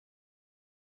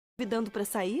convidando para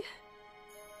sair?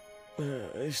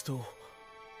 Estou...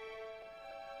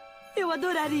 Eu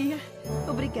adoraria.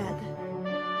 Obrigada.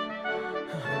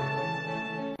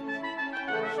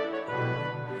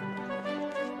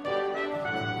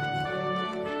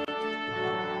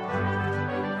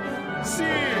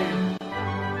 Sim!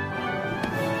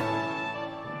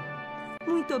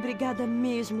 Muito obrigada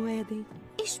mesmo, Eden.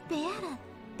 Espera,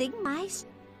 tem mais.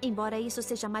 Embora isso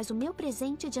seja mais o meu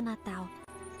presente de Natal.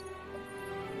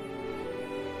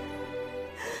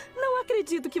 Não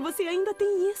acredito que você ainda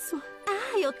tem isso.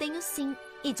 Ah, eu tenho sim.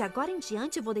 E de agora em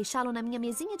diante vou deixá-lo na minha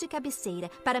mesinha de cabeceira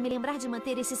para me lembrar de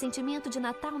manter esse sentimento de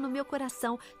Natal no meu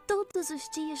coração todos os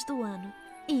dias do ano.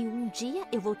 E um dia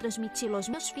eu vou transmiti-lo aos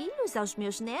meus filhos, aos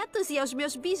meus netos e aos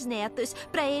meus bisnetos,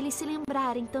 para eles se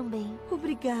lembrarem também.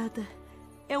 Obrigada.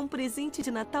 É um presente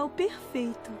de Natal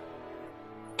perfeito.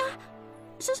 Ah,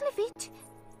 Joslevite!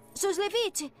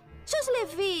 Joslevite!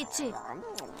 Joslevite!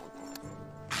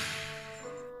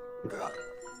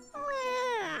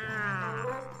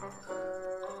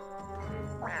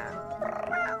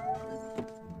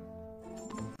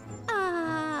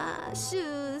 Ah,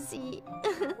 Suzy!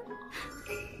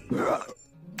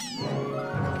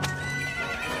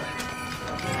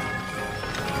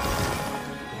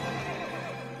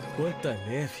 Quanta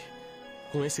neve!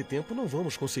 Com esse tempo não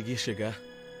vamos conseguir chegar.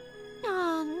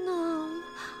 Ah, não.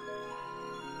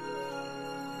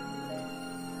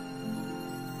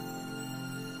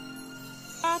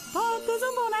 A todos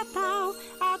um bom Natal,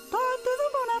 a todos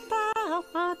um bom Natal,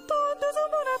 a todos um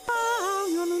bom Natal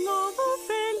e um ano novo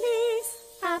feliz.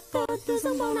 A todos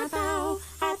um bom Natal,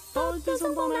 a todos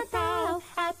um bom Natal,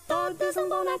 a todos um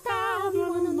bom Natal e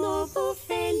um ano novo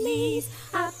feliz.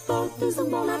 A todos um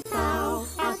bom Natal,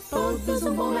 a todos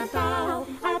um bom Natal,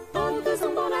 a todos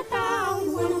um bom Natal e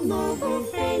um ano novo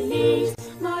feliz.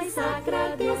 Nós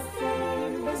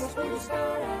agradecemos por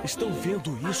estar aqui. Estão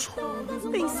vendo isso?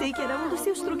 Pensei que era um dos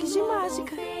seus truques de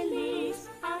mágica.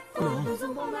 Não,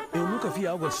 eu nunca vi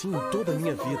algo assim em toda a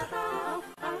minha vida.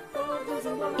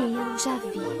 Eu já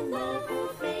vi.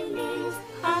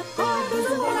 A todos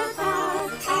um bom Natal,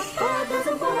 a todos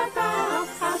um bom Natal,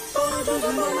 a todos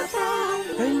um bom Natal.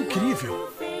 É incrível!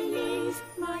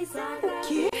 O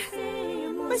quê?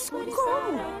 Mas como?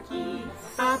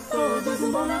 A todos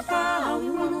um bom Natal e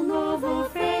um ano novo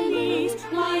feliz.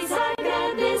 Nós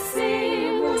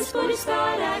agradecemos por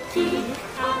estar aqui.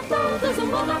 A todos um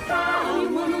bom Natal e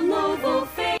um ano novo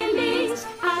feliz.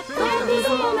 A todos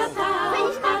um bom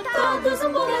Natal, a todos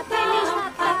um bom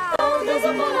Natal, a todos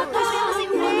um bom Natal e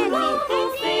um ano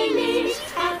novo feliz.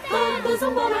 A todos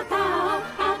um bom Natal,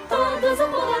 a todos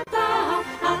um bom Natal,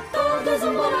 a todos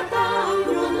um bom Natal e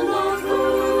um ano novo.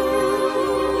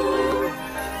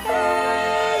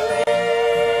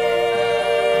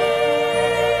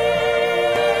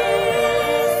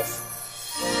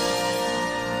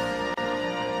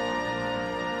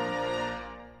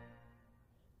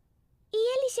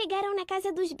 Chegaram na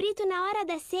casa dos Brito na hora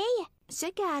da ceia?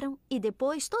 Chegaram. E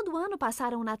depois, todo ano,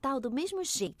 passaram o Natal do mesmo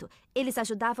jeito. Eles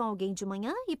ajudavam alguém de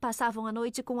manhã e passavam a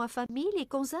noite com a família e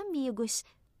com os amigos.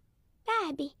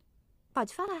 Barbie,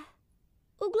 Pode falar.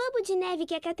 o globo de neve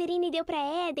que a Catherine deu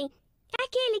para Eden,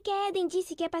 aquele que a Eden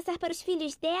disse que ia passar para os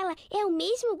filhos dela, é o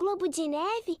mesmo globo de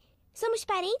neve? Somos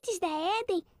parentes da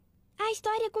Eden? A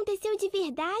história aconteceu de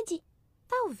verdade?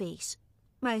 Talvez.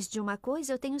 Mas de uma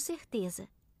coisa eu tenho certeza.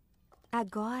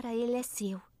 Agora ele é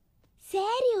seu.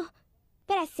 Sério?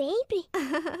 Para sempre?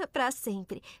 Para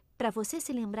sempre. Para você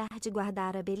se lembrar de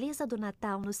guardar a beleza do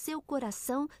Natal no seu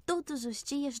coração todos os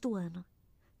dias do ano.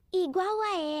 Igual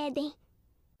a Eden.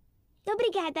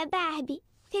 Obrigada, Barbie.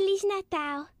 Feliz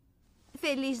Natal.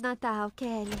 Feliz Natal,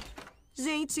 Kelly.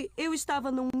 Gente, eu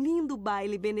estava num lindo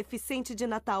baile beneficente de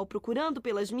Natal procurando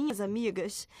pelas minhas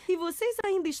amigas. E vocês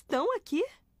ainda estão aqui?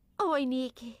 Oi,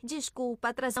 Nick. Desculpa,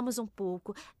 atrasamos um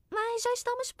pouco. Mas já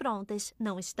estamos prontas,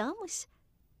 não estamos?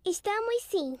 Estamos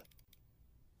sim.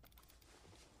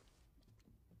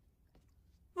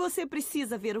 Você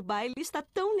precisa ver o baile. Está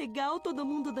tão legal, todo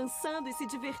mundo dançando e se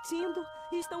divertindo.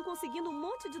 E estão conseguindo um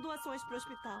monte de doações para o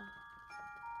hospital.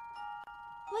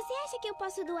 Você acha que eu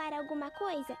posso doar alguma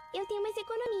coisa? Eu tenho umas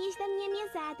economias da minha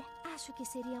mesada. Acho que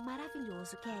seria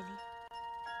maravilhoso, Kelly.